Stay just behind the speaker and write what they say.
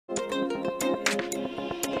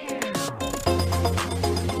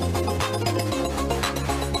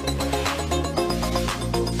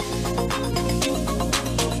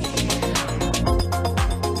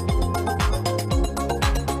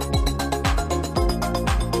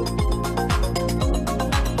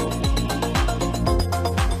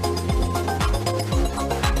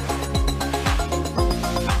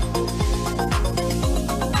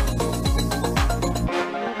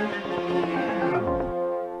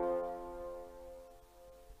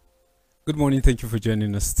Good morning. Thank you for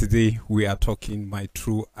joining us today. We are talking my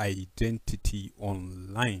true identity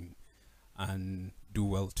online, and do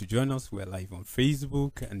well to join us. We're live on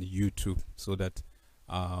Facebook and YouTube so that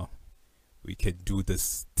uh, we can do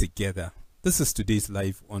this together. This is today's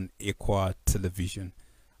live on Equa Television,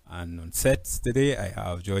 and on sets today I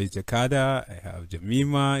have Joyce Jakada, I have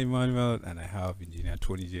Jamima Emmanuel, and I have Engineer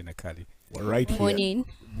Tony J. Nakali. We're right here. Morning.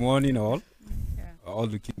 Morning, all. Yeah. All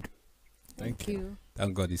looking good. Thank you.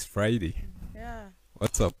 Thank God it's Friday. Yeah.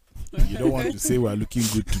 What's up? You don't want to say we're looking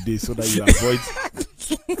good today so that you avoid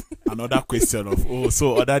another question of,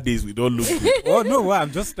 so other days we don't look good. Oh no, well,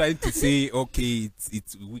 I'm just trying to say, okay,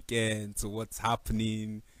 it's weekend, so what's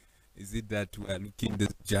happening? Is it that we're looking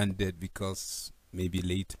this janded because maybe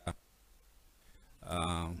later?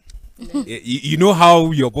 You know how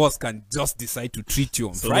your boss can just decide to treat you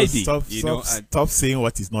on Friday. Stop saying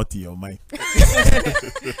what is not in your mind.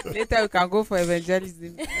 Later we can go for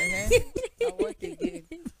evangelism. And what again?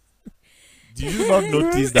 Do you not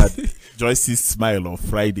notice that Joyce's smile on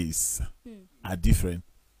Fridays are different?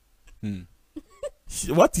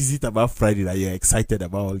 What is it about Friday that you're excited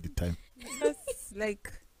about all the time? Just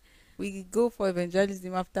like we go for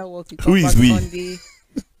evangelism after work. We Who come is back we? Sunday.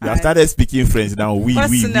 You have started speaking French now. We.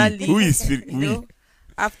 Personally, Who is you we? know,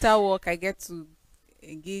 after work I get to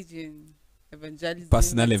engage in evangelism.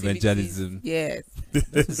 Personal activities. evangelism. Yes.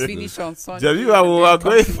 To finish on Sunday. Jamila, we and were then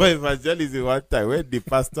going come for evangelism one time when the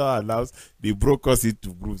pastor announced they broke us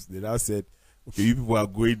into groups. They now said, okay, you people are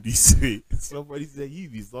going this way. Somebody said,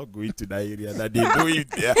 if he's not going to that area, that they know him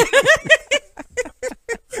there.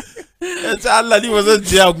 Allah, he wasn't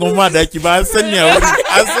there. No matter, I send you.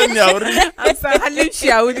 I'm Halim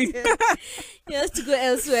Shauri. He has to go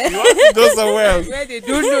elsewhere. You want to go somewhere else. Where they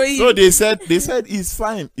don't know him. So they said it's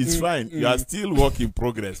fine. It's fine. You are still work in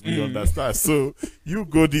progress. We understand. So you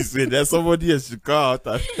go this way. Then somebody else should come out.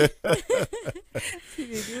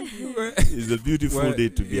 It's a beautiful day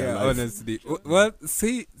to be alive. Honestly. Well,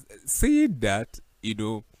 say that,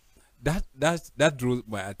 that drew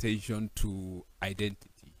my attention to identity.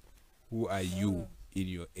 Who are you in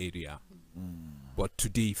your area? But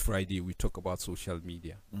today, Friday, we talk about social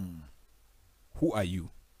media. Who are you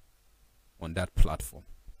on that platform?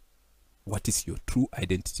 What is your true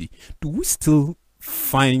identity? Do we still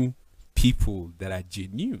find people that are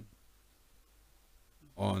genuine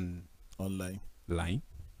Online. line?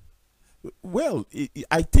 Well,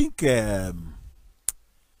 I think it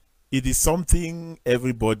is something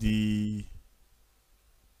everybody.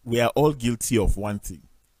 We are all guilty of one thing.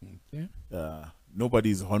 Okay. Nobody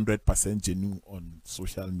is 100% genuine on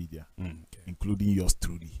social media, including yours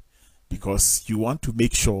truly, because you want to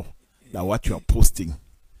make sure that what you are posting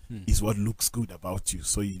is what looks good about you,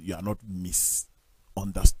 so you are not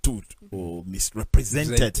misunderstood or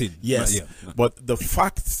misrepresented. Yes, but the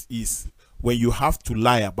fact is, when you have to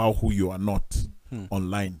lie about who you are not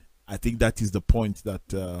online, I think that is the point that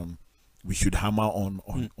we should hammer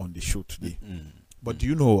on the show today. But do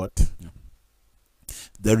you know what?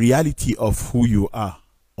 The reality of who you are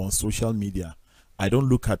on social media, I don't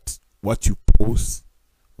look at what you post,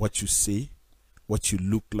 what you say, what you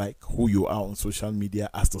look like, who you are on social media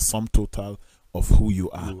as the sum total of who you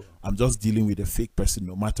are. I'm just dealing with a fake person,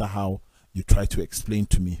 no matter how you try to explain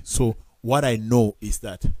to me. So what I know is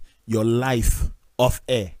that your life off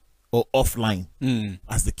air or offline,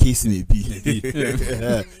 as the case may be,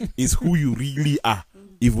 is who you really are,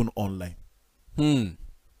 even online.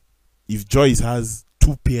 If Joyce has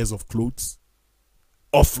 2 pairs of clothes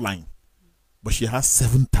offline, but she has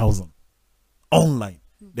 7,000 online,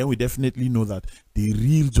 then we definitely know that the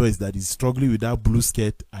real Joyce that is struggling with that blue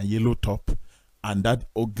skirt and yellow top and that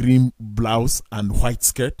green blouse and white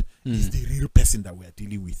skirt is the real person that we are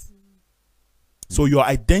dealing with. So your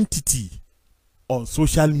identity on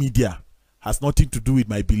social media has nothing to do with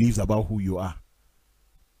my beliefs about who you are.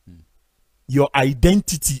 Your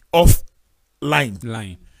identity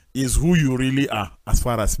offline is who you really are, as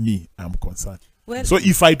far as me I'm concerned. Well, so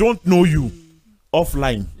if I don't know you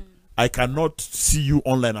offline, I cannot see you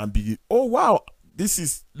online and be, oh wow, this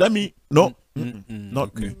is, let me, no,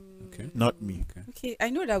 not me. Not me. Okay, I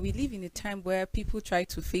know that we live in a time where people try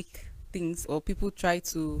to fake things, or people try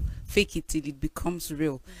to fake it till it becomes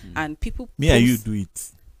real, and people and you do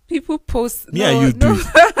it. People post. And you do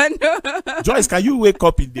it. No. Joyce, can you wake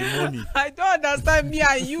up in the morning? I don't understand. Me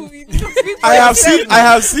and you. I have seen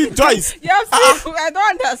Joyce. You have seen. I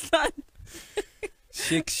don't understand.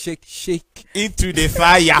 Shake into the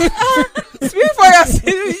fire. Speak for yourself.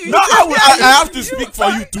 No, I have to speak for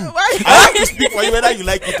you too. I have to speak for you whether you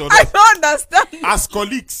like it or not. I don't understand. As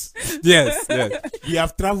colleagues, yes. we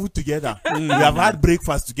have traveled together. We have had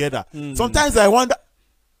breakfast together. Sometimes I wonder,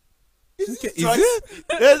 Okay, is Joyce. it?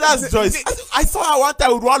 Yeah, that's Joyce. I saw her one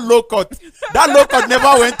time with one low cut. That low cut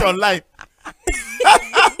never went online.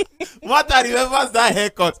 Martha remembers that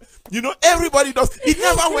haircut. You know, everybody does. It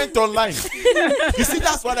never went online. You see,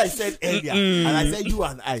 that's what I said earlier. And I said, you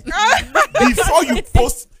and I. Before you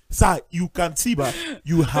post, sir, you can see, but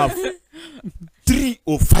you have 3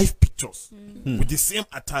 or 5 pictures with the same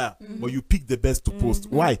attire, but you pick the best to post.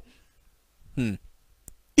 Why?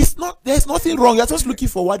 It's not, there's nothing wrong. You're just looking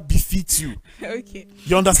for what befits you. Okay.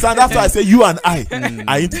 You understand? That's why I say you and I.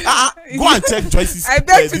 Go and check Joyce's. I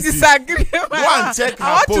beg to disagree. Go and check her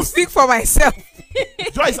I want to post. speak for myself.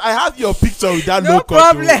 Joyce, I have your picture with that No low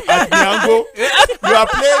cut problem. at Nyango. You are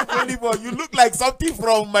playing volleyball. You look like something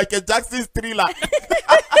from Michael Jackson's Thriller.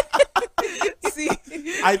 See,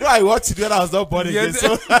 I know I watched it when I was not born again, Yes.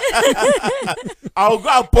 so I'll go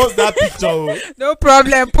and post that picture. Oh. no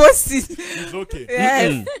problem. Post it. It's okay.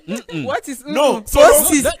 Yes. What is No, so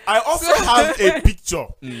post it? I also have a picture.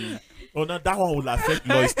 Oh, no, that one will affect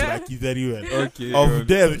Lois to like it very well. Okay. Of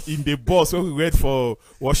them in the bus when we went for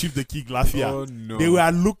Worship the King Lafia. Oh, no. They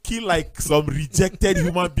were looking like some rejected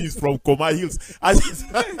human beings from Coma Hills. And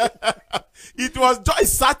it was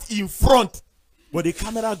Joyce sat in front, but the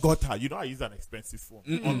camera got her. You know, I use an expensive phone.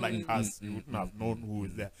 Unlike us, you wouldn't have known who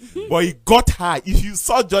was there. But it got her. If you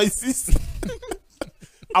saw Joyce's,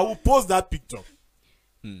 I will post that picture.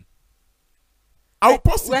 I will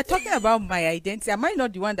post We're it. talking about my identity. Am I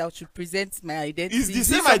not the one that should present my identity? It's the Is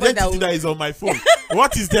same this somebody identity will- that is on my phone.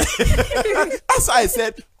 What is that? That's why I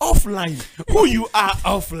said offline. Who you are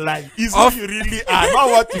offline is who you really are, not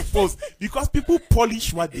what you post. Because people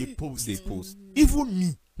polish what they post. They post.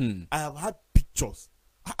 Even me, I have had pictures.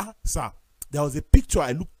 Sir, there was a picture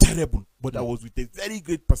I looked terrible, but I was with a very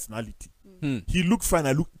great personality. He looked fine.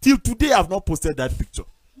 I looked. Till today, I've not posted that picture.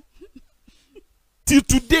 Till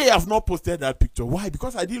today, I've not posted that picture. Why?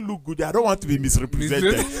 Because I didn't look good. I don't want to be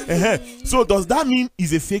misrepresented. So does that mean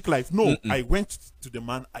it's a fake life? No. I went to the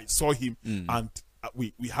man. I saw him, and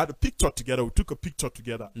we had a picture together. We took a picture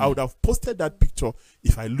together. I would have posted that picture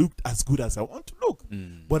if I looked as good as I want to look.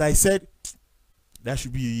 But I said there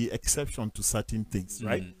should be exception to certain things,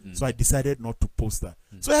 right? So I decided not to post that.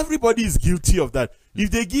 So everybody is guilty of that. If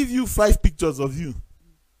they give you 5 pictures of you,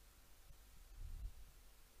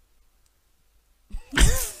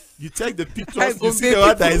 you check the pictures, you see the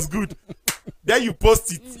one that is good, then you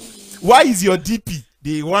post it. Why is your DP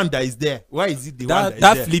the one that is there? Why is it the one that is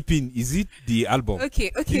That there? flipping, is it the album?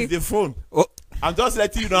 Okay. It's the phone. Oh. I'm just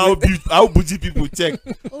letting you know how bougie people check.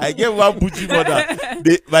 I gave one bougie mother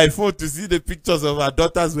my phone to see the pictures of her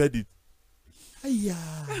daughter's wedding. Aya.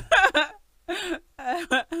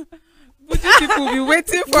 People will be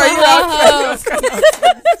waiting for you outside.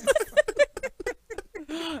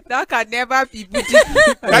 That can never be bougie.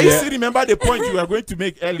 Can you still remember the point you were going to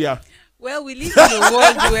make earlier? Well, we live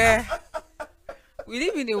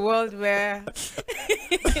in a world where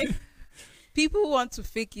people want to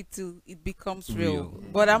fake it till it becomes real.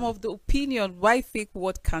 But I'm of the opinion, why fake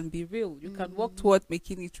what can be real? You can work toward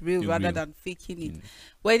making it real rather than faking it.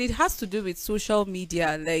 When it has to do with social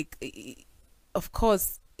media, like, of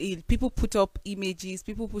course, people put up images,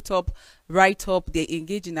 people put up write-up, they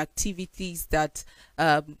engage in activities that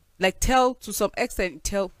like to some extent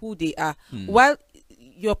tell who they are. While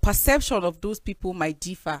your perception of those people might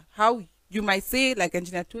differ, how you might say, like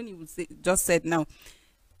Engineer Tony would say, just said now,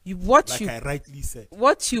 I rightly said.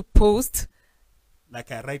 What you post,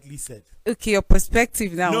 Like I rightly said. okay, your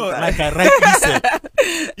perspective now. No, like I rightly said.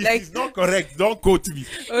 If Like- it's not correct, don't quote me.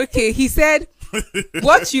 Okay, he said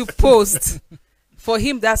what you post, for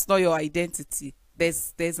him that's not your identity.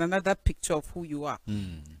 There's another picture of who you are.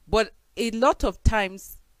 But a lot of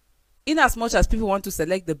times, in as much as people want to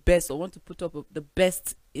select the best or want to put up the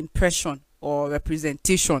best impression or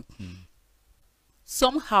representation,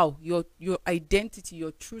 somehow your identity,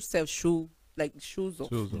 your true self shows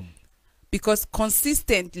up. Because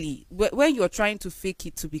consistently, when you're trying to fake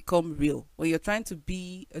it to become real, when you're trying to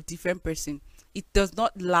be a different person, it does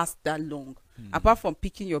not last that long. Apart from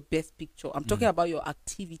picking your best picture, I'm talking about your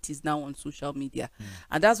activities now on social media.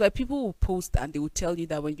 And that's why people will post and they will tell you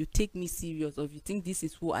that when you take me serious or if you think this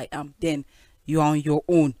is who I am, then you're on your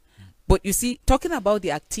own. But you see, talking about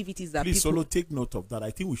the activities that Please, people... Solo, take note of that.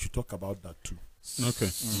 I think we should talk about that too. Okay.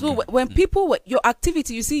 So when people, your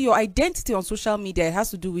activity, you see, your identity on social media, it has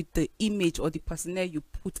to do with the image or the personnel you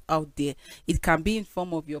put out there. It can be in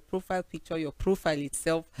form of your profile picture, your profile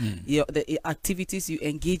itself, the activities you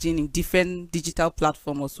engage in different digital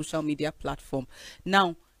platform or social media platform.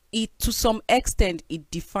 Now, to some extent, it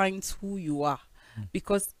defines who you are,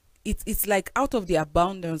 because it's like out of the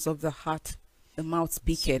abundance of the heart, the mouth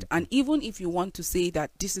speaketh. And even if you want to say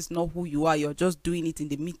that this is not who you are, you're just doing it in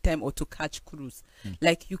the meantime or to catch cruise.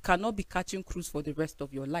 Like, you cannot be catching cruise for the rest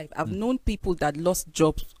of your life. I've known people that lost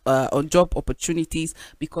jobs on job opportunities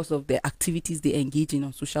because of the activities they engage in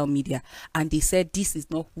on social media, and they said this is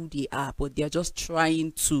not who they are, but they're just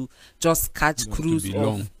trying to just catch cruise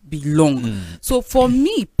or belong. So for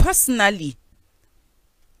me personally,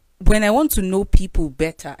 when I want to know people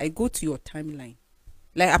better, I go to your timeline.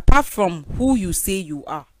 Like, apart from who you say you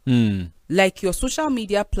are, like your social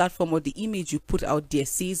media platform or the image you put out there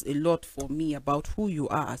says a lot for me about who you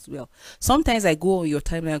are as well. Sometimes I go on your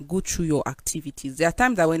timeline and go through your activities. There are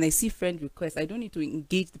times that when I see friend requests, I don't need to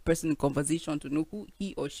engage the person in conversation to know who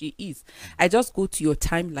he or she is. I just go to your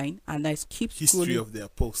timeline and I keep history scrolling. of their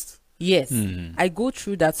post. Yes, I go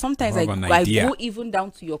through that. Sometimes I go even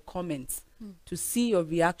down to your comments to see your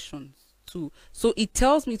reactions too. So it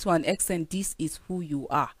tells me to an extent this is who you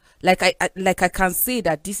are. Like I can say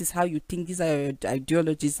that this is how you think, these are your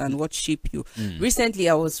ideologies and what shape you. Recently,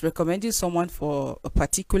 I was recommending someone for a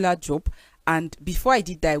particular job, and before I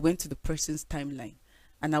did that, I went to the person's timeline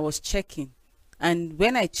and I was checking. And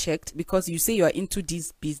when I checked, because you say you are into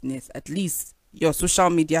this business, at least your social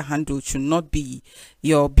media handle should not be,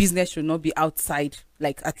 your business should not be outside.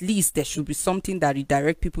 Like, at least there should be something that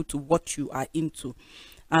redirect people to what you are into.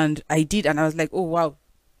 And I did, and I was like, oh wow,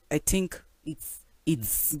 I think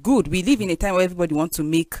it's good. We live in a time where everybody wants to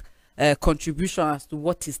make a contribution as to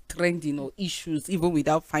what is trending or issues, even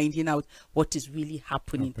without finding out what is really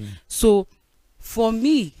happening. So for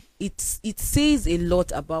me, it says a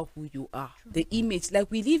lot about who you are. The image, like,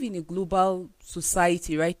 we live in a global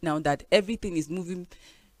society right now that everything is moving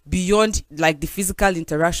beyond like the physical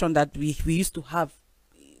interaction that we used to have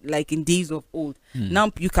like in days of old.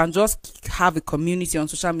 Now you can just have a community on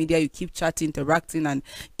social media, you keep chatting, interacting, and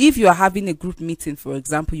if you are having a group meeting, for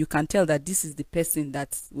example, you can tell that this is the person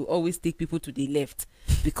that will always take people to the left,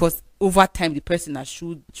 because over time the person has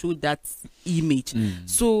showed that image.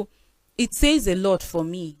 So it says a lot for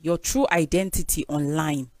me. Your true identity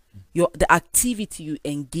online, the activity you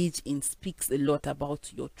engage in speaks a lot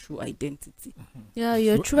about your true identity. Yeah,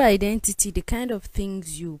 your true identity, the kind of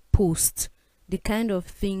things you post, the kind of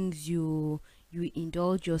things you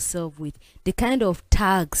indulge yourself with, the kind of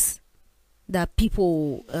tags that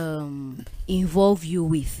people involve you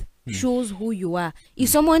with shows who you are. If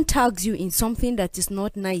someone tags you in something that is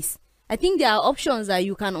not nice, I think there are options that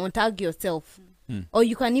you can untag yourself, or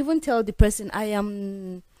you can even tell the person,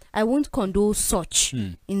 I won't condone such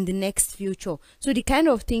in the next future. So the kind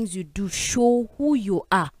of things you do show who you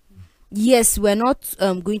are. Yes, we're not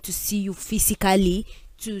going to see you physically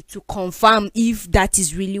to confirm if that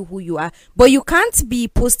is really who you are, but you can't be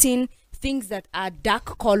posting things that are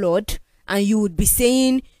dark colored and you would be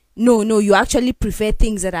saying no, you actually prefer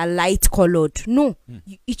things that are light colored. No,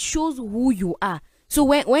 it shows who you are. So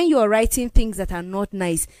when you're writing things that are not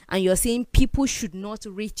nice and you're saying people should not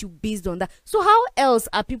rate you based on that, so how else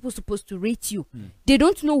are people supposed to rate you? They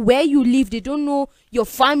don't know where you live, they don't know your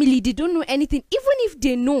family, they don't know anything. Even if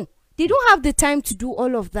they know, they don't have the time to do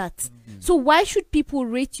all of that. So why should people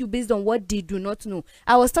rate you based on what they do not know?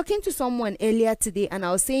 I was talking to someone earlier today and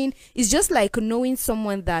I was saying it's just like knowing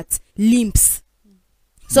someone that limps,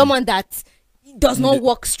 someone that does not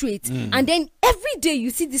walk straight, and then every day you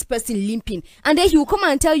see this person limping, and then he will come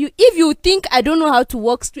and tell you, if you think I don't know how to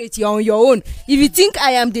walk straight, you're on your own. If you think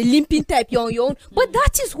I am the limping type, you're on your own. But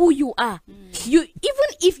that is who you are. You, even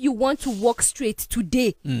if you want to walk straight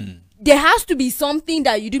today, there has to be something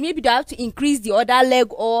that you do. Maybe you have to increase the other leg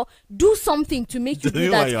or do something to make you do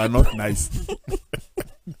that. You are not nice.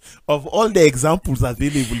 Of all the examples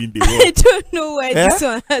available in the world, I don't know where this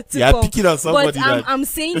one had to come. Picking on somebody, but I'm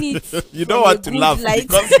saying it. You don't want to laugh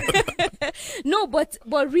because no, but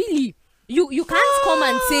really, you can't come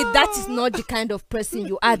and say that is not the kind of person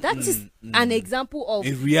you are. That is an example of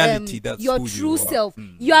in reality, that's your who true you self.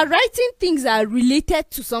 You are writing things that are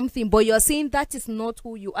related to something, but you're saying that is not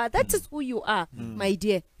who you are. That is who you are, my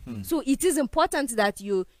dear. So it is important that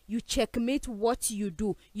you checkmate what you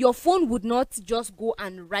do. Your phone would not just go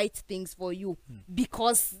and write things for you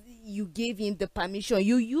because you gave him the permission.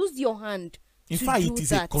 You used your hand. In fact, it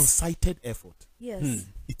is a concerted effort. Yes.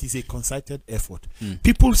 It is a concerted effort.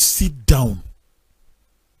 People sit down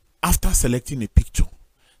after selecting a picture.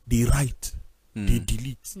 They write, they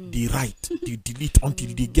delete, they write, they delete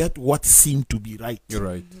until they get what seemed to be right. You're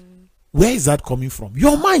right. Where is that coming from?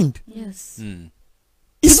 Your mind. Yes.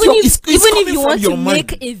 Even if you want to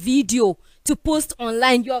make a video to post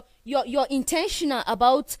online, you're intentional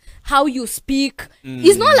about how you speak.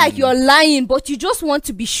 It's not like you're lying, but you just want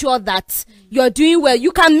to be sure that you're doing well.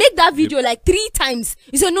 You can make that video like 3 times.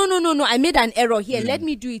 You say, no, I made an error here. Let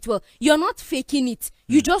me do it well. You're not faking it.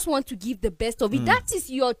 You just want to give the best of it. That is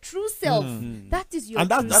your true self. That is your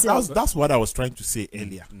true self. That's what I was trying to say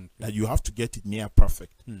earlier. That you have to get it near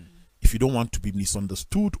perfect. If you don't want to be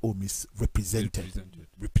misunderstood or misrepresented.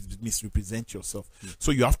 Misrepresent yourself.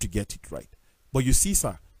 So you have to get it right. But you see,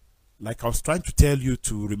 sir, like I was trying to tell you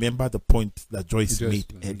to remember the point that Joyce made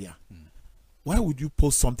earlier. Why would you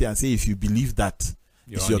post something and say, if you believe that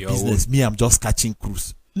it's your business, me, I'm just catching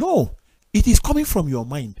cruise? No, it is coming from your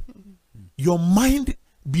mind. Your mind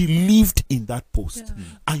believed in that post,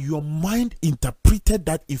 and your mind interpreted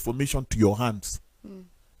that information to your hands.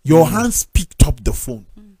 Your hands picked up the phone.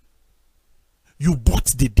 You bought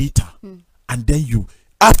the data, and then you,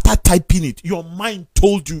 after typing it, your mind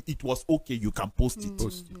told you it was okay, you can post it.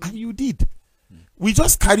 And you did. We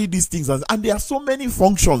just carry these things, and there are so many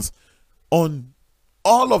functions on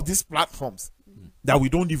all of these platforms that we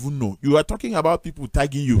don't even know. You are talking about people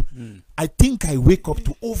tagging you. I think I wake up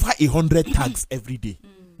to over 100 tags every day.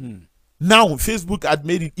 Now Facebook had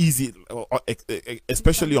made it easy,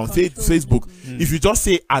 especially on Facebook. If you just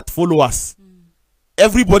say @followers,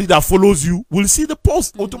 everybody that follows you will see the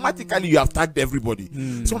post. Automatically you have tagged everybody.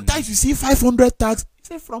 Sometimes you see 500 tags. You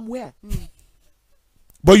say, from where?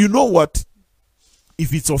 But you know what?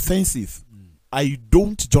 If it's offensive, I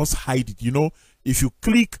don't just hide it. You know, if you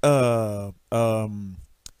click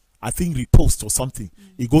I think repost or something,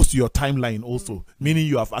 it goes to your timeline also, meaning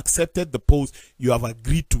you have accepted the post, you have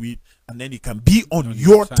agreed to it, and then it can be on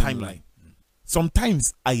your timeline.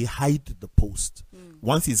 Sometimes I hide the post.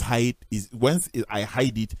 Once I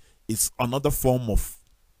hide it, it's another form of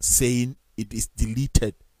saying it is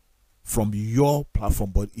deleted from your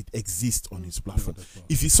platform, but it exists on his platform.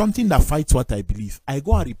 If it's something that fights what I believe, I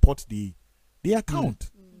go and report the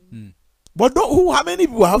account. But how many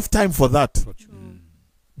people have time for that?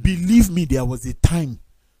 Believe me, there was a time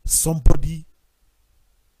somebody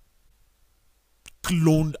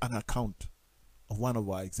cloned an account of one of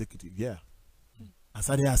our executives. Yeah. I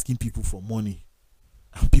started asking people for money,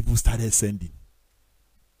 and people started sending.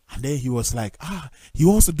 And then he was like, he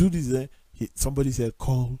wants to do this. Somebody said,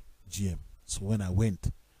 call GM. So when I went,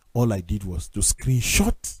 all I did was to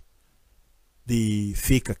screenshot the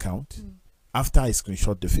fake account. After I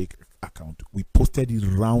screenshot the fake account, we posted it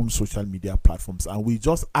around social media platforms, and we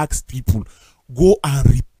just asked people, go and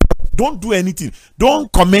report. Don't do anything.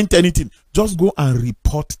 Don't comment anything. Just go and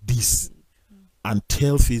report this and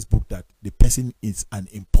tell Facebook that the person is an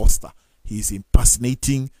imposter. He is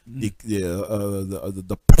impersonating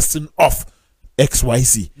the person of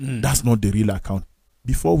XYZ. That's not the real account.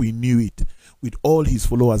 Before we knew it, with all his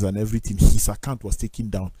followers and everything, his account was taken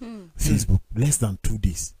down. Facebook, less than 2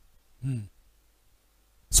 days.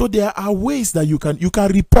 So there are ways that you can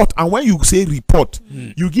report, and when you say report,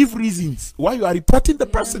 you give reasons why you are reporting the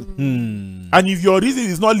person. And if your reason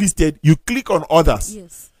is not listed, you click on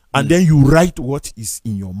others. And then you write what is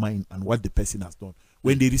in your mind and what the person has done.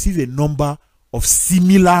 When they receive a number of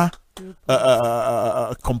similar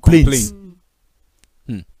complaints,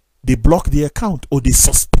 they block the account or they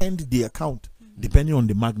suspend the account, depending on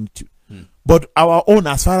the magnitude. But our own,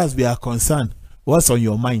 as far as we are concerned, what's on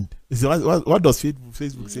your mind? What does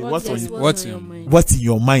Facebook say? What's in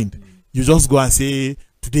your mind? You just go and say,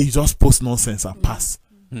 today you just post nonsense and pass.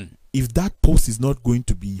 If that post is not going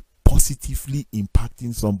to be positively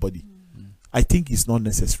impacting somebody, I think it's not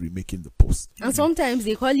necessary making the post. And sometimes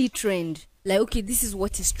they call it trend. Like, okay, this is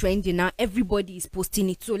what is trending now. Everybody is posting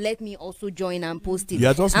it, so let me also join and post it. You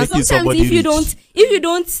are just and making sometimes somebody if you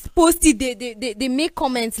don't post it, they make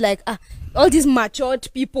comments like, all these matured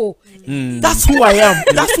people. That's who I am.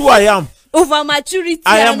 That's who I am. Over maturity.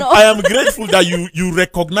 I am grateful that you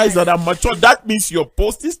recognize that I'm mature. That means your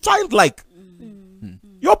post is childlike.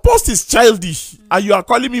 Your post is childish, and you are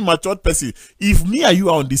calling me matured person. If me and you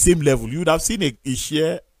are on the same level, you would have seen a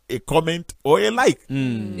share, a comment, or a like.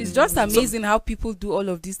 It's just amazing how people do all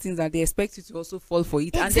of these things and they expect you to also fall for it.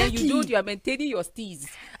 Exactly. And then you are maintaining your steez,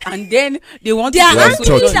 and then they want they to are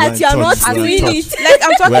also angry do that you are not doing it. Like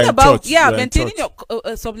I'm talking about, We're in maintaining church.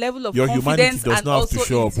 your some level of Your humanity confidence does and not have to also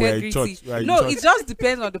show up. We're in integrity. church. We're in No, church. it just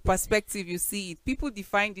depends on the perspective you see it. People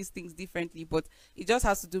define these things differently, but it just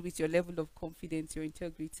has to do with your level of confidence, your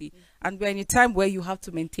integrity. And we're in a time where you have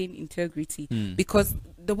to maintain integrity because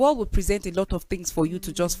the world will present a lot of things for you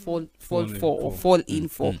to just fall in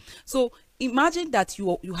for. So imagine that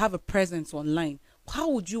you have a presence online how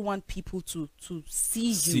would you want people to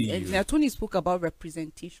see you? And Tony spoke about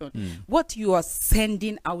representation. What you are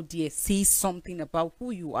sending out there says something about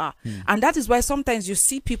who you are. And that is why sometimes you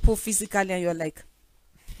see people physically and you're like,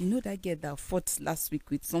 you know that girl that fought last week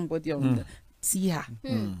with somebody on the see her.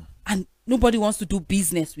 And nobody wants to do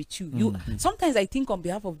business with you. Sometimes I think on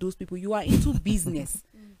behalf of those people, you are into business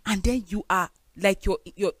and then you are like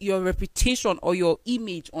your reputation or your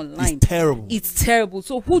image online, it's terrible.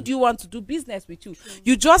 So who do you want to do business with you?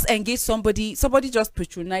 You just engage somebody just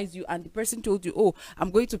patronize you, and the person told you, oh, I'm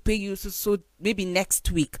going to pay you so maybe next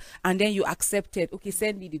week, and then you accepted, okay,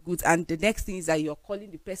 send me the goods, and the next thing is that you're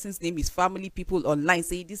calling the person's name, his family, people online,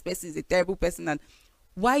 saying this person is a terrible person. And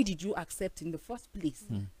why did you accept in the first place?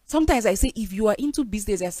 Sometimes I say, if you are into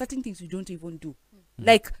business, there are certain things you don't even do.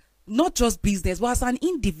 Like, not just business, but as an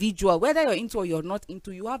individual, whether you're into or you're not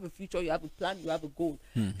into, you have a future, you have a plan, you have a goal.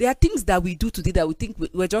 There are things that we do today that we think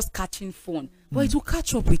we're just catching fun, but it will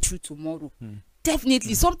catch up with you tomorrow.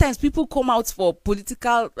 Definitely. Sometimes people come out for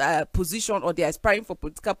political position, or they're aspiring for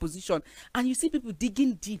political position, and you see people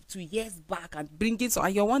digging deep to years back and bringing so,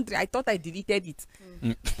 and you're wondering, I thought I deleted it.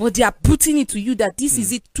 But they are putting it to you that this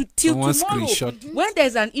is it till tomorrow. When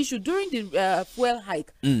there's an issue during the fuel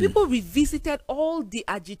hike, people revisited all the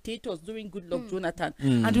agitators during Goodluck Jonathan,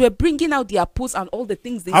 and they were bringing out their posts and all the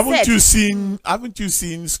things they said. Haven't you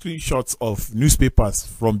seen screenshots of newspapers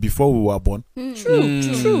from before we were born?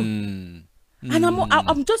 True. And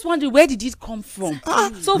I'm just wondering, where did it come from?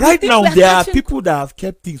 So right now there are people that have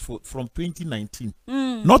kept things from 2019,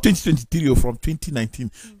 not 2023, or from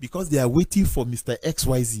 2019, because they are waiting for Mr.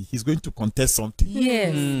 XYZ. He's going to contest something.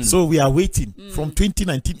 Yes. So we are waiting from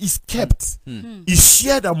 2019. It's kept. It's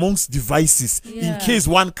shared amongst devices in case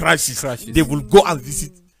one crashes. They will go and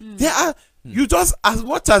visit. There are. You just, as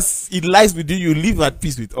much as it lies with you, you live at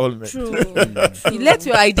peace with all men. True. You let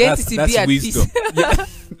your identity be at wisdom. peace. Yeah.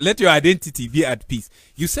 Let your identity be at peace.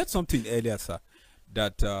 You said something earlier, sir,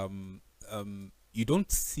 that you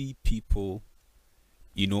don't see people,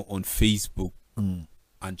 on Facebook and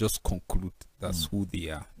just conclude that's who they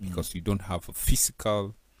are, because you don't have a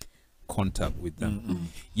physical contact with them.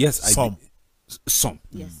 Yes, some.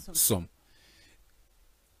 Yes, some.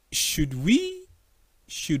 Should we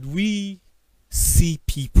see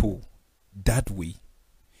people that way?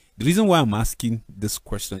 The reason why I'm asking this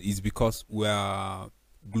question is because we are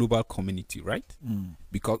global community, right?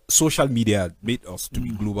 Because social media made us to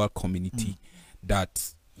be global community,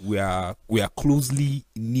 that we are closely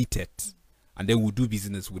knitted, and then we do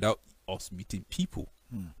business without us meeting people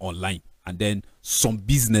online, and then some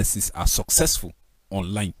businesses are successful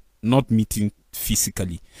online, not meeting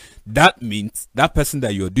physically. That means that person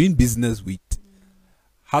that you're doing business with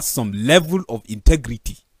has some level of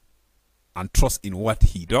integrity and trust in what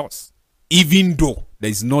he does, even though there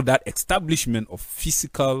is not that establishment of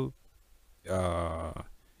physical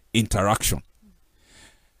interaction.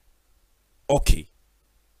 Okay.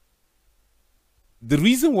 The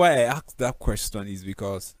reason why I asked that question is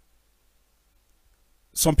because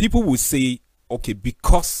some people will say, okay,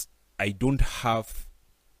 because I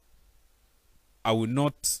will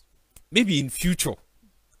not, maybe in future,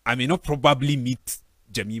 I may not probably meet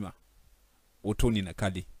Jemima or Tony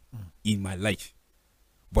Nakade in my life,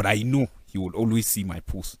 but I know he will always see my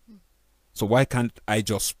post. So why can't I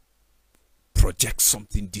just project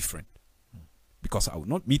something different? Because I will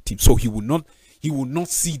not meet him, so he will not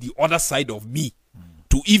see the other side of me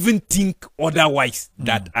to even think otherwise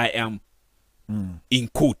that I am in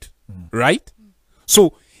quote, right?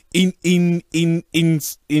 So in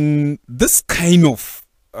this kind of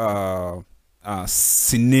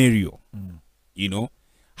scenario,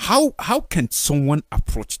 how can someone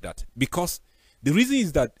approach that? Because the reason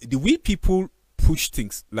is that the way people push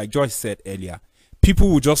things, like Joyce said earlier, people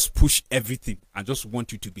will just push everything and just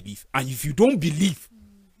want you to believe. And if you don't believe,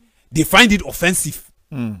 they find it offensive.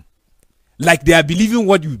 Like they are believing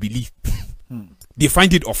what you believe. They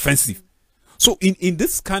find it offensive. So in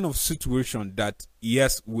this kind of situation that,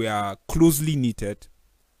 yes, we are closely knitted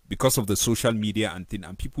because of the social media and thing,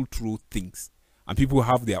 and people throw things, and people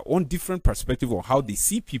have their own different perspective of how they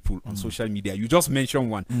see people on social media. You just mentioned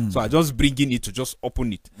one, so I just bring in it to just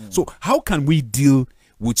open it. So how can we deal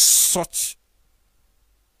with such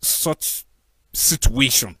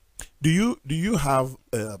situation? Do you have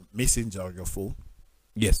a messenger on your phone?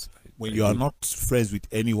 Yes. When you are not friends with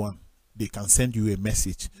anyone, they can send you a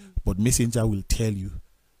message, but messenger will tell you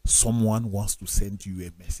someone wants to send you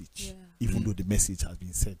a message, even though the message has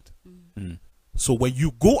been sent. So when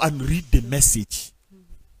you go and read the message,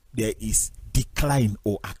 there is decline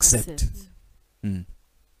or accept.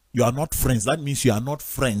 You are not friends. That means you are not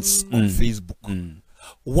friends on Facebook.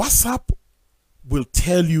 WhatsApp will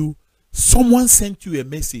tell you someone sent you a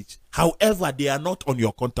message. However, they are not on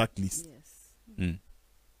your contact list. Yes.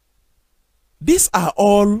 These are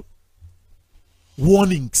all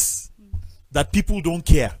warnings that people don't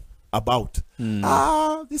care about.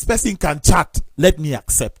 This person can chat. Let me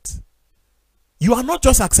accept. You are not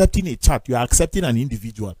just accepting a chat. You are accepting an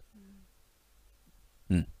individual.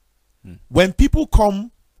 When people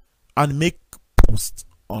come and make posts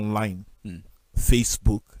online,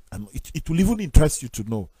 Facebook, and it will even interest you to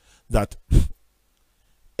know that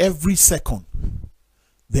every second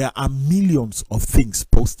there are millions of things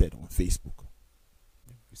posted on Facebook.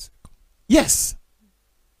 Every second. Yes.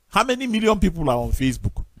 How many million people are on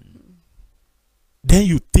Facebook? Then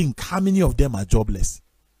you think how many of them are jobless?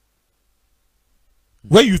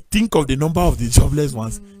 When you think of the number of the jobless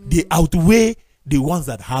ones, they outweigh the ones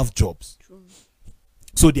that have jobs. True.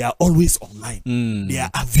 So they are always online. They are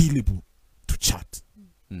available to chat.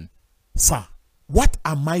 Sir, what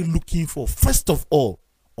am I looking for first of all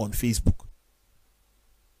on Facebook?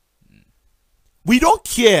 We don't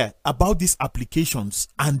care about these applications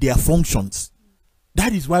and their functions.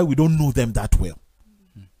 That is why we don't know them that well.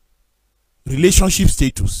 Relationship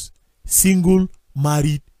status, single,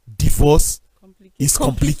 married, divorce is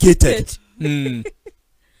complicated.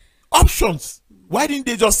 Options. Why didn't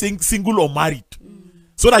they just say single or married?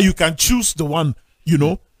 So that you can choose the one, you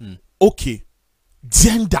know. Okay.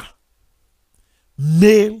 Gender.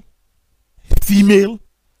 Male, female,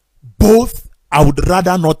 both. I would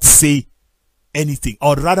rather not say anything,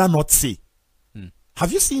 or rather not say.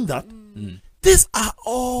 Have you seen that? These are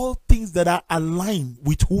all things that are aligned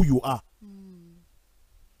with who you are.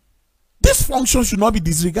 These functions should not be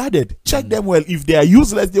disregarded. Check them well. If they are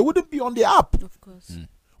useless, they wouldn't be on the app. Of course.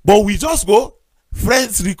 But we just go,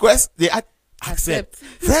 friends request, they accept.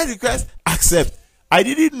 Friend request, accept. I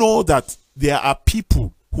didn't know that there are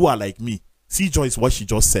people who are like me. See, Joyce, what she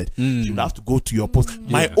just said. You have to go to your post.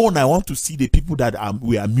 My own, I want to see the people that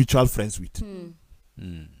we are mutual friends with.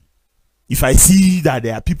 If I see that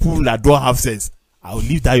there are people that don't have sense, I will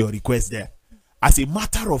leave that your request there. As a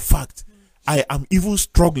matter of fact, I am even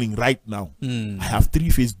struggling right now. I have 3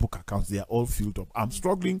 Facebook accounts. They are all filled up. I'm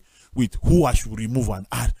struggling with who I should remove and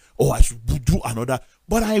add, or I should do another.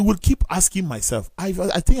 But I will keep asking myself. I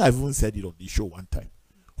think I've even said it on the show one time.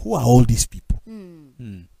 Who are all these people?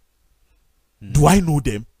 Do I know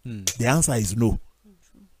them? The answer is no.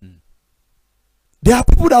 There are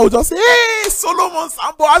people that will just say, "Hey, Solomon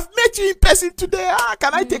Sambo, I've met you in person today.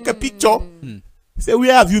 Can I take a picture?" Say,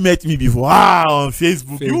 "Where have you met me before?" On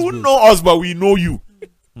Facebook. You know us, but we know you.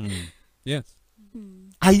 Yes.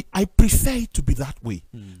 I prefer it to be that way.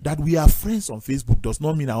 That we are friends on Facebook does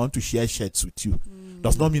not mean I want to share shirts with you.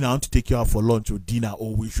 Does not mean I want to take you out for lunch or dinner,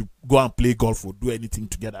 or we should go and play golf or do anything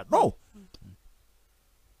together. No.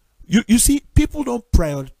 You see, people don't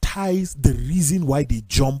prioritize the reason why they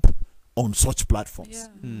jump on such platforms.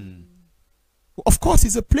 Of course,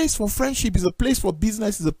 it's a place for friendship, it's a place for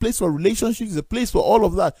business, it's a place for relationships, it's a place for all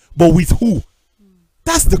of that. But with who?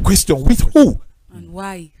 That's the question. With who? And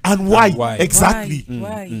why? And why? Exactly.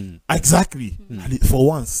 Why? Exactly. And for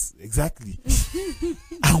once. Exactly.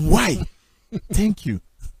 And why? Thank you.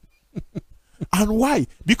 And why?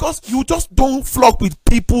 Because you just don't flock with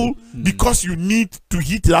people because you need to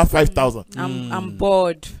hit that 5,000. I'm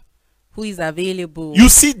bored. Who is available? You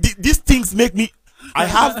see, these things make me. I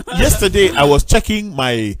have yesterday. I was checking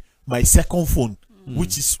my second phone,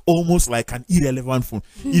 which is almost like an irrelevant phone.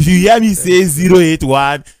 If you hear me say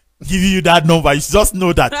 081, give you that number, you should just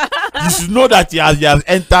know that. You should know that you have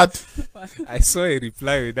entered. I saw a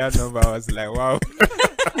reply with that number. I was like, wow.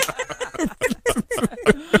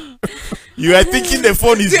 You are thinking the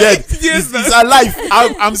phone is dead. Yes, it's alive.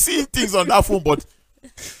 I'm seeing things on that phone, but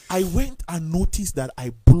I went and noticed that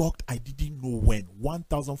I blocked, I didn't know when,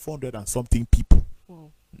 1,400 and something people.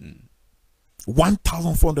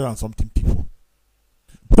 1,400 and something people.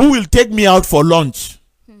 Who will take me out for lunch?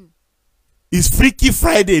 It's Freaky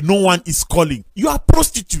Friday, no one is calling. You are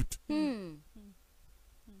prostitute.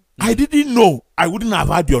 I didn't know. I wouldn't have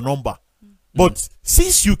had your number. But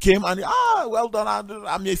since you came and well done,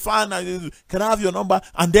 I'm a fan, can I have your number?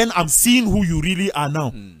 And then I'm seeing who you really are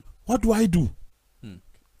now. What do?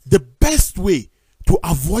 The best way to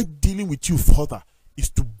avoid dealing with you further is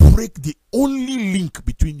to break the only link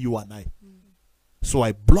between you and I. So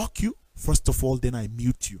I block you first of all, then I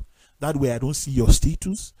mute you. That way I don't see your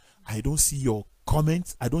status, I don't see your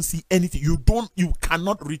comments, I don't see anything. You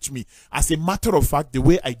cannot reach me. As a matter of fact, the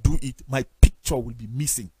way I do it, my picture will be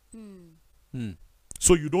missing.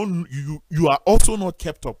 So you are also not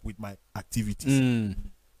kept up with my activities.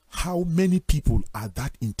 How many people are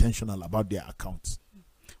that intentional about their accounts?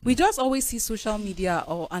 We just always see social media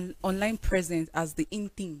or an online presence as the in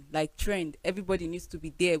thing, like trend. Everybody needs to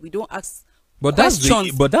be there. We don't ask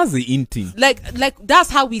questions. That's the in thing. Like that's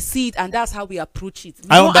how we see it, and that's how we approach it.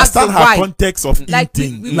 I understand her context of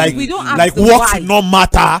eating. We don't ask like the work why. should not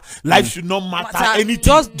matter, life should not matter, anything.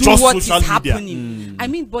 Just do what is social media. happening. I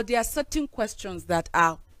mean, but there are certain questions that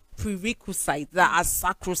are prerequisites, that are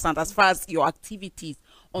sacrosanct as far as your activities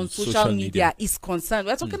on social media is concerned.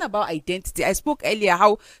 We're talking about identity. I spoke earlier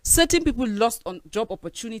how certain people lost on job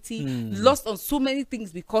opportunity, lost on so many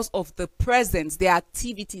things because of the presence, their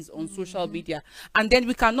activities on social media. And then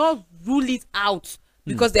we cannot rule it out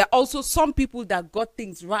because there are also some people that got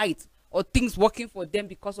things right or things working for them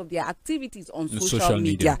because of their activities on social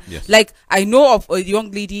media. Yes. Like I know of a young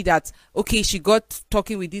lady that, okay, she got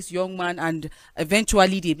talking with this young man and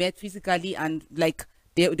eventually they met physically and like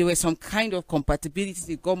there were some kind of compatibility.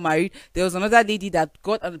 They got married. There was another lady that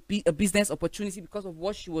got a business opportunity because of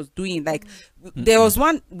what she was doing. Like there was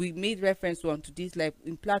one we made reference to this, like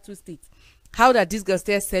in Plateau State, how that this girl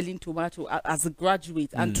started selling tomato as a graduate,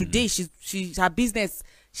 and today she's her business.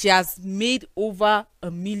 She has made over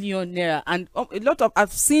 ₦1 million, and a lot of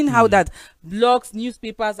I've seen how that blogs,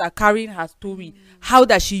 newspapers are carrying her story. How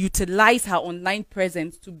that she utilized her online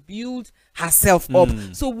presence to build herself up.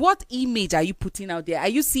 So, what image are you putting out there? Are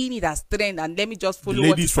you seeing it as trend and let me just follow? The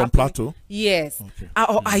ladies from Plateau. Yes. Okay.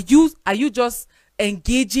 Or are you just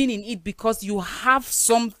engaging in it because you have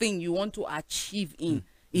something you want to achieve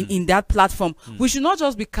in that platform? We should not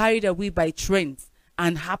just be carried away by trends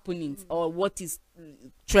and happenings or what is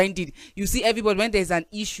trending. You see, everybody, when there's an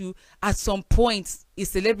issue, at some point a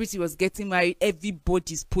celebrity was getting married,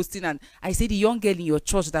 everybody's posting. And I say, the young girl in your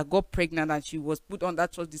church that got pregnant and she was put on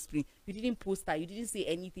that church display, you didn't post her, you didn't say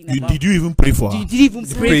anything about Did you even pray for her? You didn't even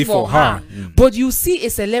pray for her. But you see a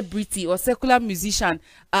celebrity or secular musician,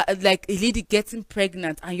 like a lady getting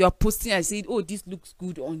pregnant, and you're posting and saying, oh, this looks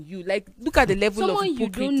good on you. Like, look at the level Someone of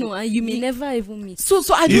hypocrisy. you don't know and you may never even meet. So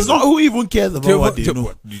I don't It's not who even cares about what they know.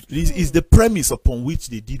 what- It's the premise upon which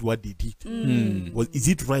they did what they did. Well, is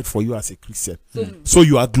it right for you as a Christian? So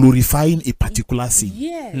you are glorifying a particular sin.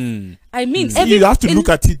 Yes. I mean, You have to look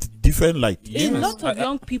at it different light. A lot of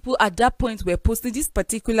young people at that point were posting this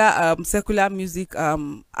particular secular music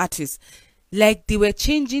artist. Like they were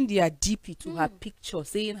changing their DP to her picture,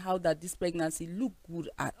 saying how that this pregnancy looked good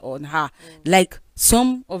on her. Like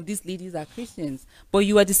some of these ladies are Christians, but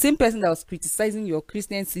you are the same person that was criticizing your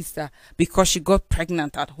Christian sister because she got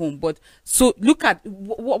pregnant at home. But so look at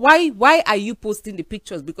why are you posting the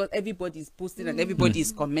pictures? Because everybody is posting and everybody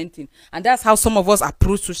is commenting, and that's how some of us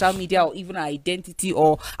approach social media or even our identity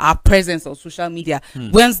or our presence on social media.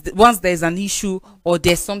 Once there's an issue or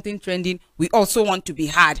there's something trending, we also want to be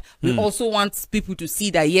heard. We also want people to see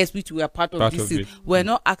that yes, we are part of this. We're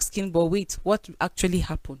not asking, but wait, what actually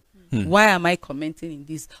happened? Why am I commenting in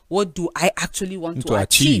this? What do I actually want to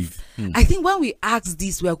achieve? I think when we ask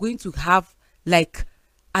this, we are going to have like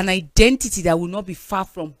an identity that will not be far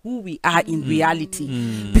from who we are in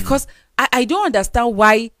reality. Because I don't understand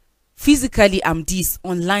why physically I'm this,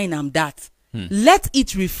 online I'm that. Let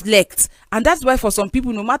it reflect. And that's why for some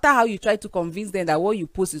people, no matter how you try to convince them that what you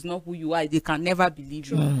post is not who you are, they can never believe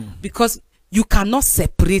you. Because you cannot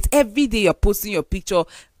separate. Every day you're posting your picture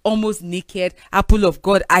almost naked, apple of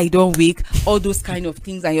God, I don't wake, all those kind of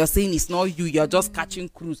things, and you're saying it's not you, you're just catching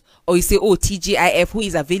cruise. Or you say, oh, TGIF, who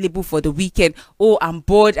is available for the weekend? Oh, I'm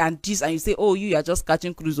bored and this, and you say, oh, you're just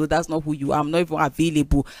catching cruise. Oh, that's not who you are, I'm not even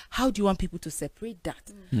available. How do you want people to separate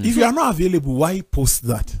that? If you are not available, why post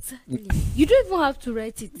that? You don't even have to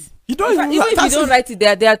write it. You don't Even if you don't write it,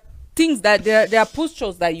 there are things that there are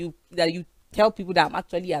postures that you tell people that I'm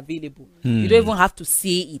actually available. You don't even have to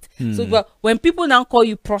say it. So but when people now call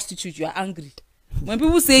you prostitute, you are angry. When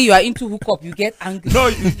people say you are into hookup, you get angry. No,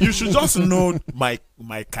 you should just know my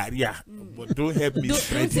career, but don't help me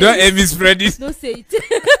spread it. Don't help me spread it. Don't say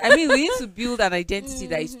it. I mean, we need to build an identity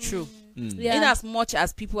that is true. Yeah. In as much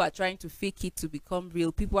as people are trying to fake it to become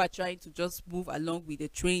real, people are trying to just move along with the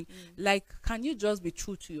train. Like, can you just be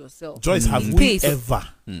true to yourself? Joyce, have we ever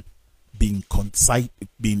been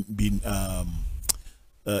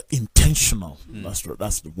intentional?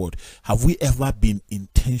 That's the word. Have we ever been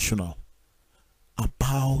intentional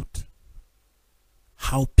about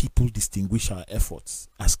how people distinguish our efforts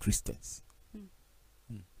as Christians?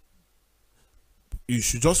 You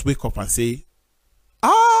should just wake up and say,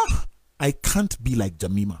 I can't be like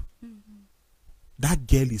Jamima. That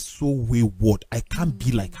girl is so wayward. I can't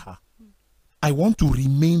be like her. I want to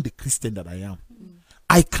remain the Christian that I am.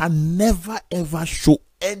 I can never ever show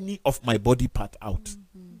any of my body part out.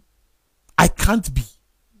 I can't be.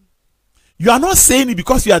 You are not saying it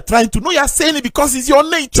because you are trying to. No, you are saying it because it's your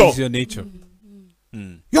nature. It's your nature.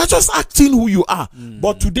 You are just acting who you are.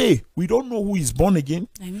 But today, we don't know who is born again.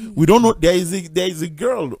 We don't know. There is a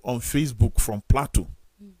girl on Facebook from Plateau.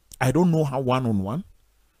 I don't know her one-on-one.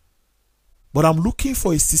 But I'm looking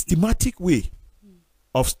for a systematic way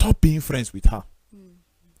of stop being friends with her.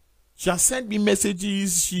 She has sent me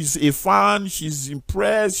messages. She's a fan. She's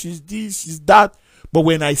impressed. She's this, she's that. But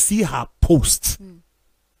when I see her post,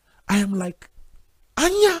 I am like,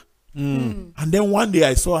 Anya. And then one day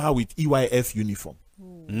I saw her with EYF uniform.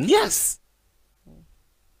 Yes.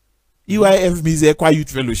 EYF means Equa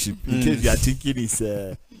Youth Fellowship. In case you are thinking it's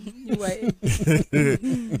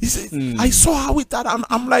he said, I saw her with that, and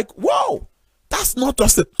I'm like, whoa, that's not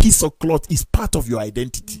just a piece of cloth, it's part of your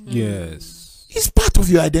identity. Yes. It's part of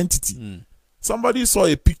your identity. Somebody saw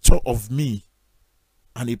a picture of me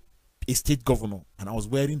and a state governor, and I was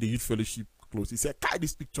wearing the Youth Fellowship clothes. He said, Kai,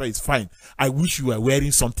 this picture is fine. I wish you were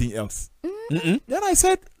wearing something else. Then I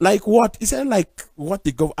said, like what? He said, like what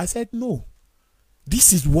the governor. I said, no.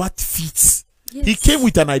 This is what fits. Yes. He came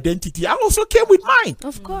with an identity. I also came with mine.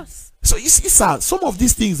 Of course. So you see, sir, some of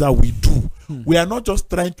these things that we do, we are not just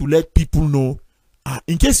trying to let people know,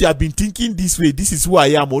 in case you have been thinking this way, this is who I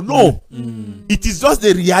am. Or no. It is just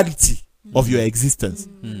the reality of your existence.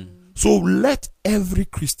 So let every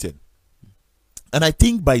Christian, and I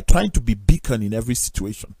think by trying to be beacon in every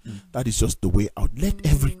situation, that is just the way out. Let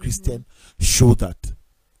every Christian show that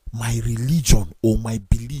my religion or my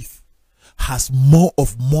belief has more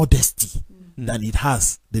of modesty than it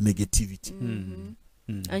has the negativity.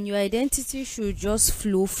 And your identity should just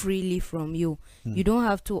flow freely from you. You don't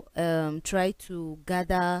have to try to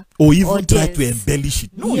gather or even audience. try to embellish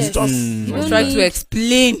it. No, Yes. it's just You don't try need- to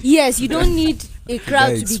explain. Yes, you don't need a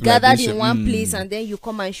crowd to be gathered in explanation. one place and then you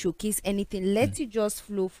come and showcase anything. Let it just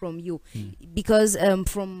flow from you, because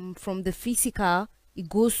from the physical it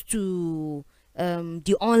goes to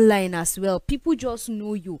the online as well. People just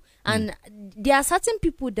know you, and there are certain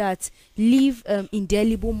people that leave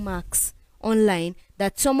indelible marks online,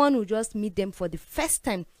 that someone will just meet them for the first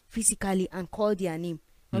time physically and call their name.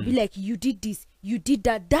 I'll be like, you did this, you did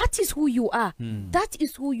that. That is who you are. That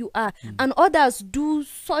is who you are. And others do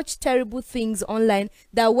such terrible things online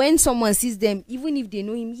that when someone sees them, even if they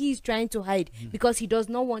know him, he is trying to hide because he does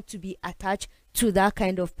not want to be attached to that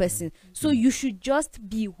kind of person. So you should just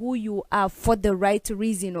be who you are for the right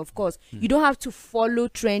reason, of course. You don't have to follow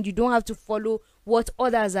trend. You don't have to follow what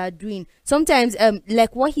others are doing. Sometimes,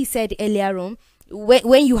 like what he said earlier on,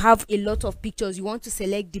 when you have a lot of pictures, you want to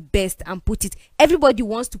select the best and put it. Everybody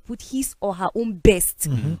wants to put his or her own best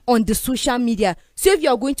on the social media. So if you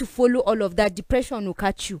are going to follow all of that, depression will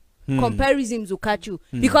catch you. Comparisons will catch you,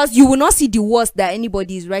 because you will not see the worst that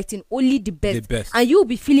anybody is writing, only the best. And you will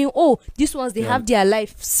be feeling, oh, these ones, they have their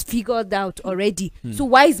lives figured out already. So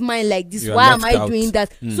why is mine like this? Why am I doing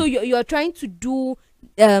that? So you're trying to do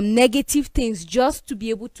negative things just to be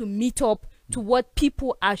able to meet up to what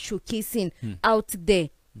people are showcasing out there.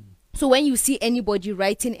 So when you see anybody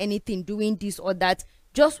writing anything, doing this or that,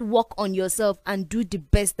 just work on yourself and do the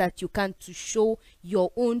best that you can to show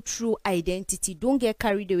your own true identity. Don't get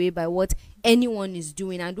carried away by what anyone is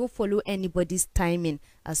doing, and don't follow anybody's timing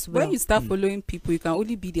as well. When you start following people, you can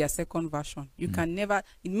only be their second version. You can never,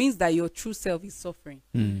 it means that your true self is suffering.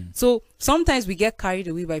 So sometimes we get carried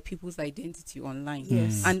away by people's identity online.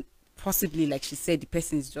 Yes. And possibly, like she said, the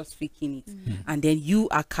person is just faking it. And then you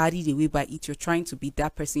are carried away by it. You're trying to be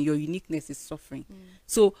that person. Your uniqueness is suffering.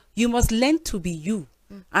 So you must learn to be you.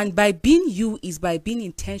 And by being you is by being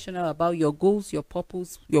intentional about your goals, your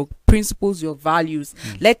purpose, your principles, your values.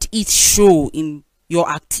 Let it show in your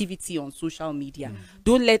activity on social media.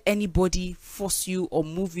 Don't let anybody force you or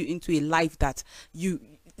move you into a life that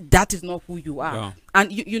is not who you are. Yeah.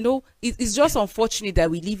 And you know, it's just unfortunate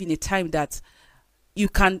that we live in a time that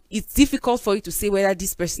it's difficult for you to say whether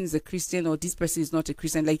this person is a Christian or this person is not a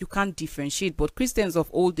Christian. Like, you can't differentiate. But Christians of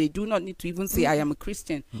old, they do not need to even say I am a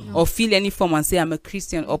Christian or fill any form and say I'm a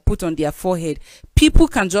Christian or put on their forehead. People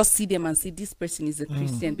can just see them and say this person is a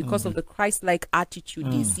Christian because of the Christ-like attitude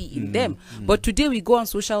they see in them. But today we go on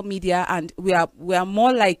social media and we are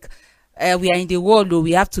more like we are in the world, or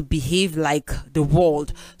we have to behave like the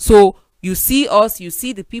world. So you see us, you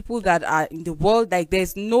see the people that are in the world, like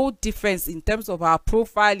there's no difference in terms of our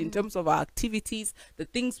profile, in terms of our activities, the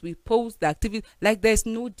things we post, the activity, like there's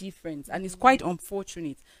no difference, and it's quite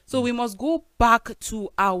unfortunate. So we must go back to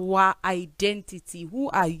our identity. Who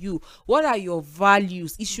are you? What are your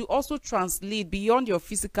values? It should also translate beyond your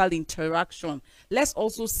physical interaction. Let's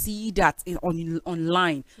also see that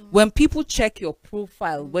online. When people check your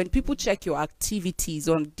profile, when people check your activities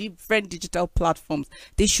on different digital platforms,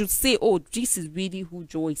 they should say, oh, oh, this is really who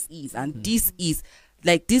Joyce is, and this is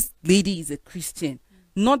like, this lady is a Christian.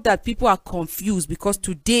 Not that people are confused, because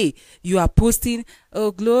today you are posting,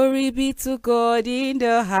 oh, glory be to God in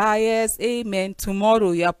the highest, amen.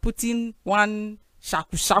 Tomorrow you are putting one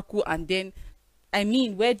shaku, and then, I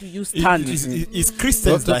mean, where do you stand? It's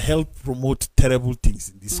Christians that help promote terrible things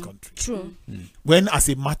in this country. True. When, as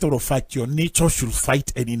a matter of fact, your nature should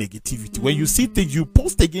fight any negativity. When you see things, you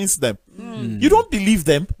post against them. You don't believe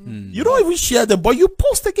them. You don't even share them, but you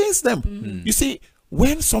post against them. You see,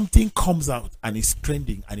 when something comes out and is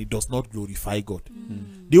trending and it does not glorify God,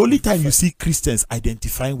 the only time you see Christians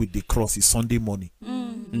identifying with the cross is Sunday morning.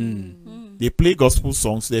 They play gospel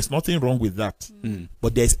songs. There's nothing wrong with that.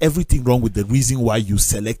 But there's everything wrong with the reason why you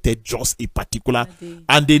selected just a particular.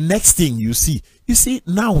 And the next thing you see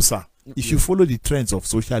now, sir, if you follow the trends of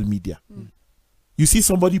social media, you see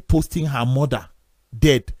somebody posting her mother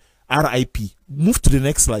dead, RIP. Move to the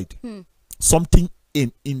next slide. Something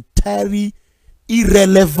entirely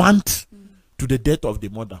irrelevant to the death of the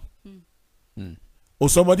mother. Or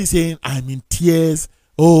somebody saying, I'm in tears.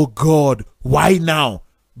 Oh God, why now?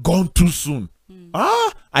 Gone too soon.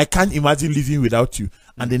 I can't imagine living without you.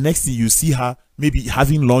 And the next thing you see her maybe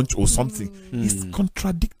having lunch or something. It's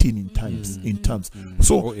contradicting in terms.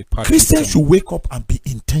 So Christians should wake up and be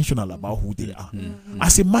intentional about who they are.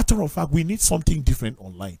 As a matter of fact, we need something different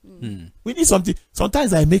online. We need something.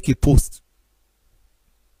 Sometimes I make a post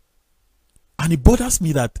and it bothers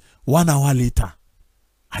me that 1 hour later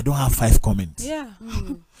I don't have 5 comments.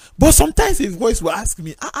 But sometimes a voice will ask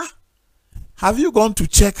me, have you gone to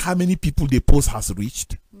check how many people the post has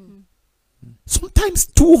reached? Sometimes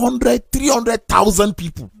 200, 300,000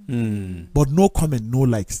 people. But no comment, no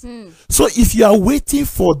likes. So if you are waiting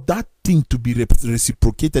for that thing to be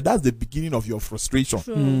reciprocated, that's the beginning of your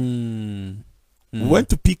frustration. We went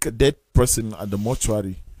to pick a dead person at the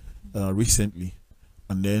mortuary recently.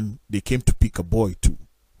 And then they came to pick a boy too,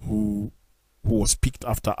 who was picked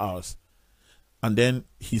after ours. And then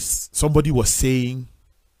somebody was saying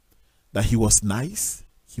that he was nice,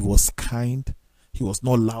 he was kind, he was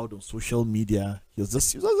not loud on social media. He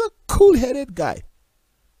was a cool-headed guy,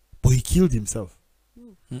 but he killed himself.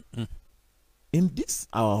 In this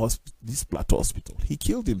Plateau hospital, he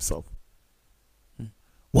killed himself.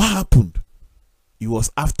 What happened? It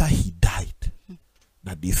was after he died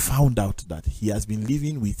that they found out that he has been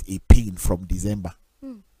living with a pain from December.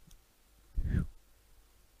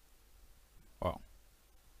 Wow.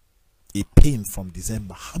 A pain from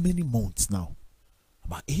December. How many months now?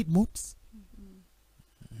 About 8 months?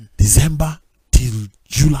 December till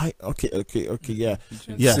July. Okay, yeah.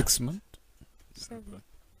 6 months? 7.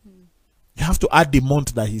 You have to add the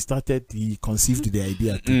month that he conceived the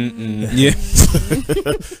idea to. Yeah.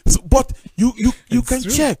 So, but you can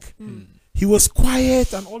true. check. He was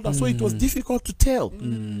quiet and all that, so it was difficult to tell.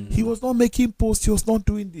 He was not making posts, he was not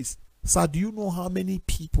doing this. Sir, do you know how many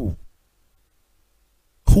people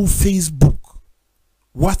who Facebook,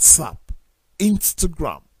 WhatsApp,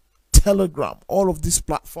 Instagram, Telegram, all of these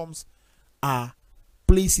platforms are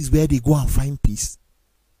places where they go and find peace?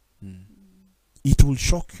 It will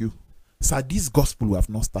shock you. Sir, this gospel, we have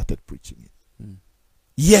not started preaching it.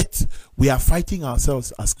 Yet, we are fighting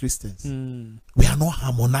ourselves as Christians. We are not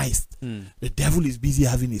harmonized. The devil is busy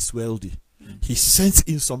having a swell day. He sends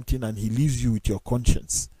in something and he leaves you with your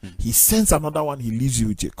conscience. He sends another one, he leaves you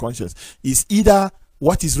with your conscience. It's either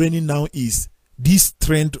what is reigning now is this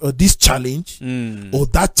trend or this challenge or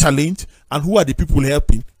that challenge. And who are the people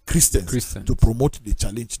helping? Christians. To promote the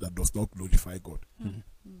challenge that does not glorify God.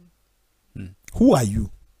 Who are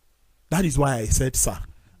you? That is why I said, sir,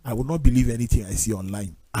 I will not believe anything I see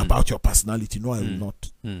online about your personality. No, I will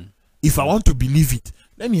not. If I want to believe it,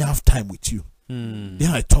 let me have time with you. Then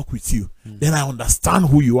I talk with you. Then I understand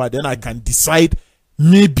who you are. Then I can decide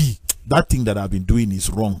maybe that thing that I've been doing is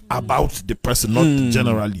wrong about the person, not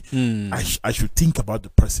generally. I should think about the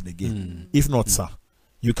person again. If not, sir,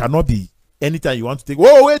 you cannot be, anytime you want to take,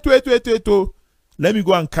 oh, wait, oh. Let me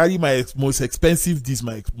go and carry my most expensive this,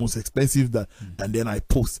 my most expensive that, and then I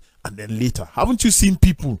post. And then later, haven't you seen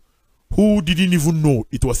people who didn't even know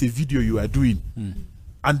it was a video you were doing?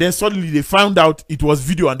 And then suddenly they found out it was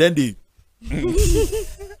video, and then they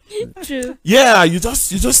True. Yeah, you just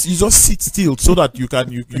sit still so that you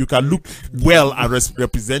can look well and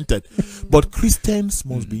represented. But Christians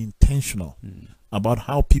must be intentional about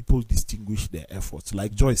how people distinguish their efforts.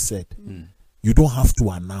 Like Joyce said, you don't have to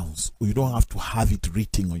announce, or you don't have to have it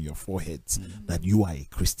written on your foreheads that you are a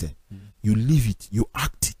Christian. You live it, you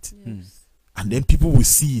act it, and then people will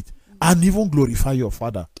see it and even glorify your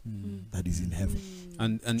Father that is in heaven.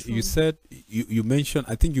 And you said, you mentioned,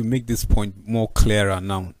 I think you make this point more clearer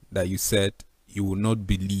now that you said you will not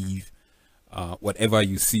believe whatever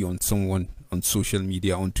you see on someone on social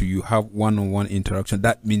media until you have one-on-one interaction.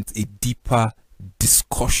 That means a deeper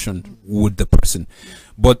discussion with the person.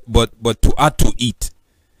 But to add to it,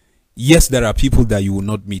 yes, there are people that you will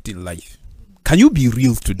not meet in life. Can you be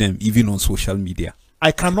real to them even on social media?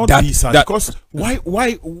 I cannot be, sir, because why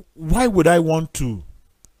would I want to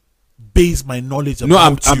base my knowledge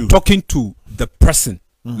about you? I'm talking to the person.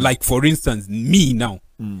 Like, for instance, me now.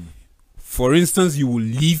 For instance, you will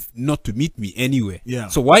leave not to meet me anywhere. Yeah.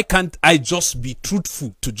 So why can't I just be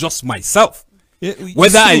truthful to just myself? Yeah,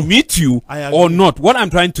 whether I meet you or not. What I'm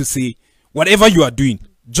trying to say, whatever you are doing,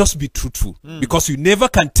 just be truthful. Because you never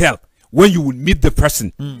can tell when you will meet the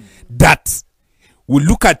person that will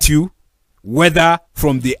look at you, whether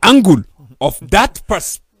from the angle of that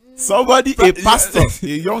person. Somebody, a pastor, a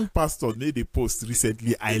young pastor made a post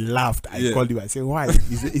recently. I laughed. I called him. I said, why?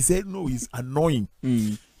 He said, no, it's annoying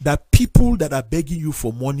that people that are begging you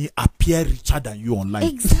for money appear richer than you online.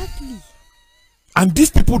 Exactly. And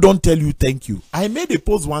these people don't tell you thank you. I made a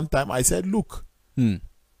post one time. I said, look,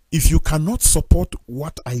 if you cannot support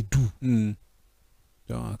what I do,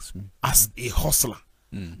 don't ask me, as a hustler,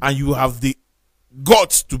 and you have the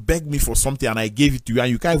guts to beg me for something and I gave it to you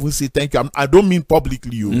and you can't even say thank you. I don't mean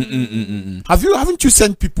publicly. Haven't you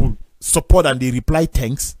sent people support and they reply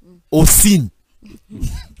thanks or sin? Do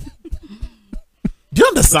you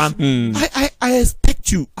understand? I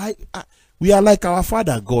expect you. We are like our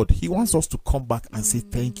Father God. He wants us to come back and say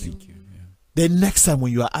thank you. The next time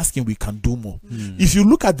when you are asking, we can do more. If you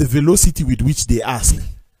look at the velocity with which they ask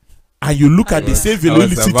and you look at the same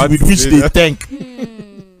velocity with which they thank,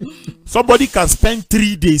 somebody can spend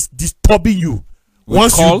 3 days disturbing you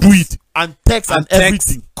once you do it, and text and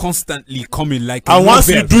everything constantly coming like. And once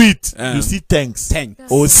you do it, you see thanks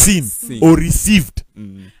or sin or received.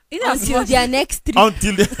 Until their next trip.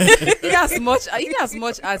 Until in as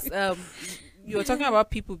much as you're talking about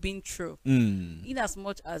people being true. In as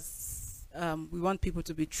much as we want people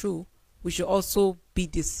to be true, we should also be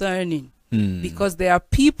discerning. Because there are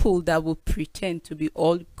people that will pretend to be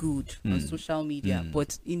all good on social media,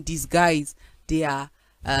 but in disguise they are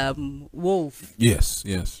wolf. Yes.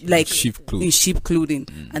 Like in sheep clothing.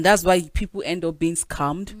 And that's why people end up being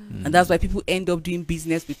scammed. And that's why people end up doing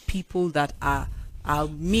business with people that are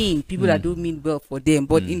mean, people that don't mean well for them.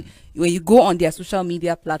 But when you go on their social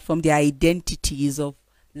media platform, their identity is of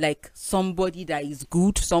like somebody that is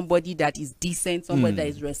good, somebody that is decent, somebody that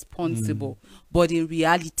is responsible. But in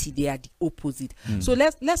reality, they are the opposite. So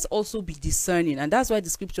let's also be discerning, and that's why the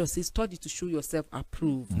scripture says, study to show yourself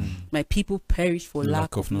approved. My people perish for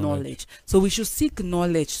lack of knowledge. So we should seek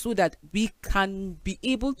knowledge so that we can be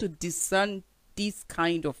able to discern these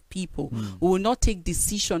kind of people who will not take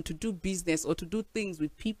decision to do business or to do things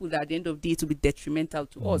with people that at the end of the day to be detrimental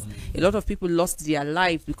to us. A lot of people lost their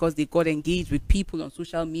lives because they got engaged with people on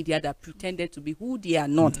social media that pretended to be who they are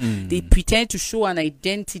not. They pretend to show an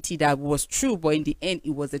identity that was true, but in the end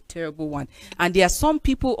it was a terrible one. And there are some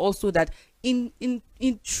people also that in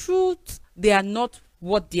truth they are not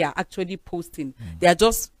what they are actually posting. They are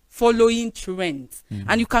just following trends,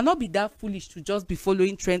 and you cannot be that foolish to just be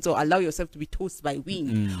following trends or allow yourself to be tossed by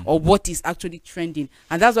wind or what is actually trending.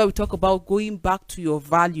 And that's why we talk about going back to your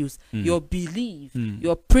values, your belief,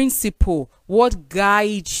 your principle, what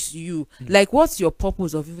guides you. Like, what's your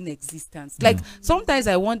purpose of even existence? Like, sometimes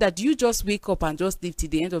I wonder, do you just wake up and just live till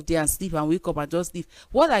the end of the day and sleep and wake up and just live?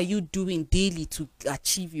 What are you doing daily to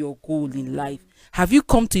achieve your goal in life? Have you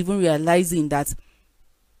come to even realizing that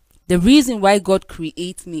the reason why God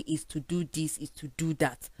creates me is to do this, is to do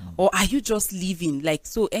that? Or are you just living like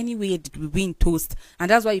so anyway we're being toast? And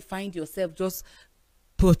that's why you find yourself just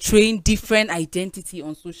portraying different identity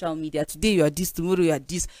on social media. Today you are this, tomorrow you are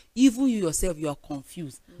this. Even you yourself, you are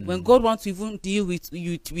confused. When God wants to even deal with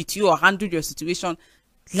you or handle your situation,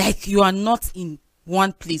 like you are not in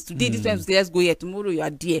one place. Today this time let's go here, tomorrow you are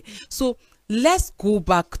there. So let's go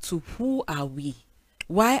back to who are we?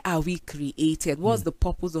 Why are we created? What's the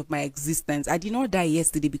purpose of my existence? I did not die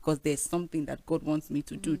yesterday because there's something that God wants me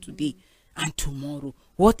to do today and tomorrow.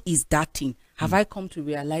 What is that thing? Have I come to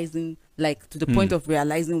realizing, like to the point of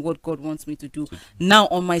realizing what God wants me to do? Now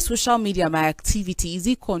on my social media, my activity, is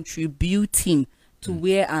it contributing to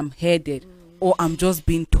where I'm headed? Or I'm just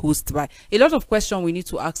being tossed by? A lot of questions we need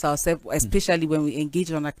to ask ourselves, especially when we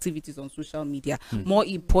engage on activities on social media. More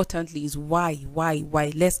importantly is why?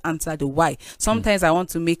 Let's answer the why. Sometimes I want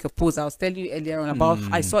to make a post. I was telling you earlier on about,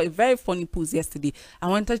 I saw a very funny post yesterday. I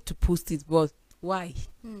wanted to post it, but Why?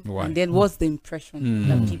 Why? And then what's the impression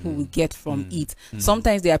that people will get from it?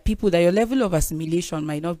 Sometimes there are people that your level of assimilation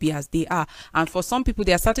might not be as they are, and for some people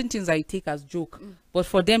there are certain things that you take as joke, but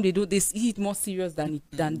for them they see it more serious than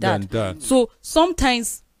that. So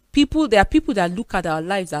sometimes there are people that look at our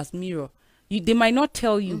lives as mirror. They might not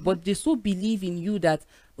tell you, but they so believe in you that,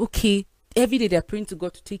 okay, every day they're praying to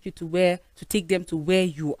God to take them to where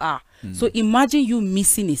you are. So imagine you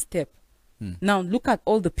missing a step. Now look at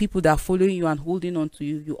all the people that are following you and holding on to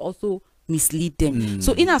you. You also mislead them.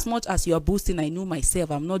 So in as much as you are boasting, I know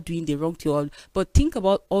myself, I'm not doing the wrong to all, but think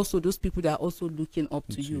about also those people that are also looking up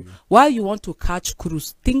to you. While you want to catch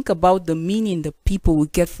cruise, think about the meaning the people will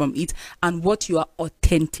get from it and what you are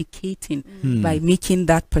authenticating by making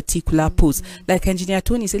that particular post. Like Engineer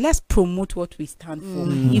Tony said, let's promote what we stand for.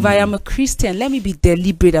 If I am a Christian, let me be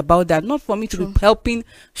deliberate about that, not for me to be helping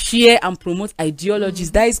share and promote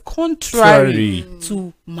ideologies that is contrary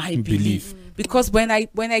to my belief. Because when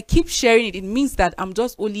I keep sharing it, it means that I'm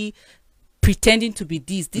just only pretending to be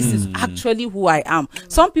this. This is actually who I am.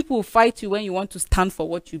 Some people will fight you when you want to stand for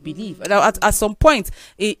what you believe. At some point,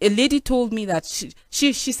 a lady told me that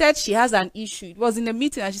she said she has an issue. It was in a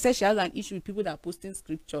meeting, and she said she has an issue with people that are posting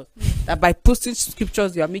scriptures. That by posting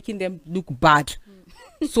scriptures, you are making them look bad.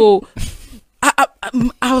 So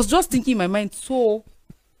I was just thinking in my mind, so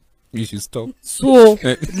you should stop. So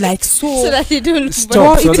so that they don't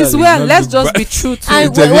Stop. look it is well. Let's just be true to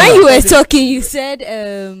and it. when you were talking, you said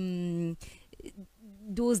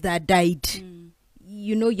those that died.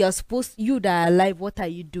 You know, you that are alive, what are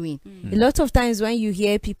you doing? A lot of times when you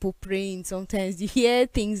hear people praying, sometimes you hear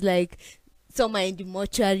things like, some are in the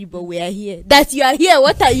mortuary, but we are here. That you are here,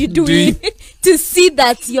 what are you doing? To see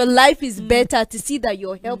that your life is better, to see that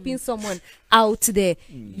you're helping someone out there.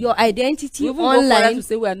 Your identity online. To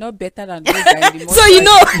say we are not better than those that are in the mortuary. So you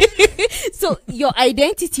know, so your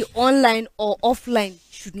identity online or offline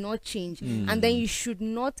should not change, and then you should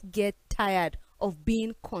not get tired of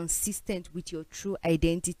being consistent with your true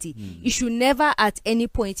identity. You should never at any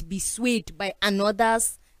point be swayed by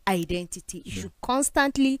another's identity. You should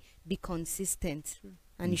constantly be consistent,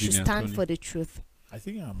 and you should stand for the truth. I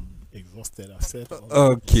think I'm exhausted. I've said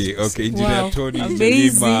okay. Engineer Tony,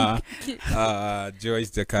 amazing.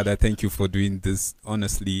 Joyce Jakada, thank you for doing this.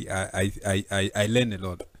 Honestly, I learn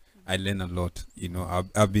a lot. You know,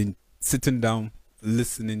 I've been sitting down,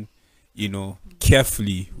 listening, you know,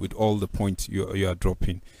 carefully with all the points you are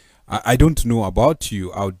dropping. I don't know about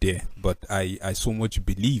you out there, but I so much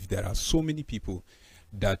believe there are so many people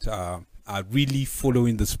that are really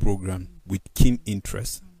following this program with keen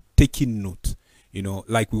interest, taking note. You know,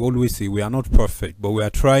 like we always say, we are not perfect, but we are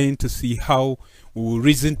trying to see how we will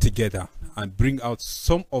reason together and bring out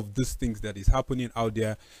some of these things that is happening out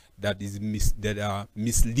there that are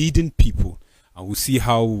misleading people, and we'll see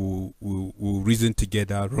how we'll reason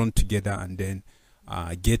together, run together, and then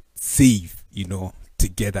get saved, you know,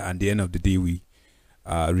 together. And at the end of the day, we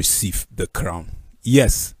receive the crown.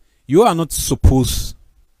 Yes, you are not supposed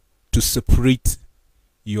to separate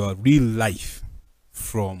your real life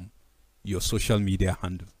from your social media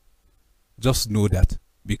handle. Just know that,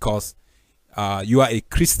 because you are a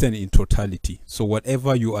Christian in totality. So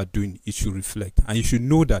whatever you are doing, it should reflect. And you should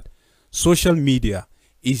know that social media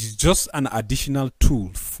is just an additional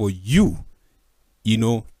tool for you, you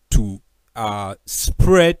know, to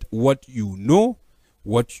spread what you know,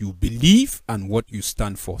 what you believe, and what you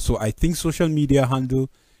stand for. So I think social media handle,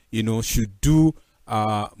 you know, should do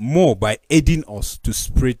more by aiding us to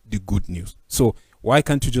spread the good news. So why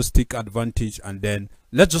can't you just take advantage, and then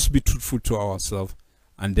let's just be truthful to ourselves,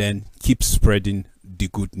 and then keep spreading the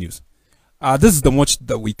good news. This is the much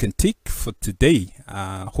that we can take for today.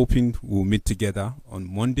 Hoping we'll meet together on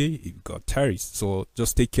Monday if God tarries. So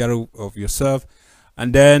just take care of yourself,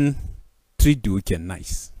 and then treat the weekend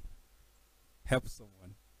nice. Help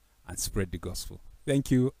someone and spread the gospel.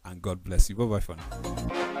 Thank you, and God bless you. Bye bye for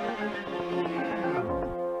now.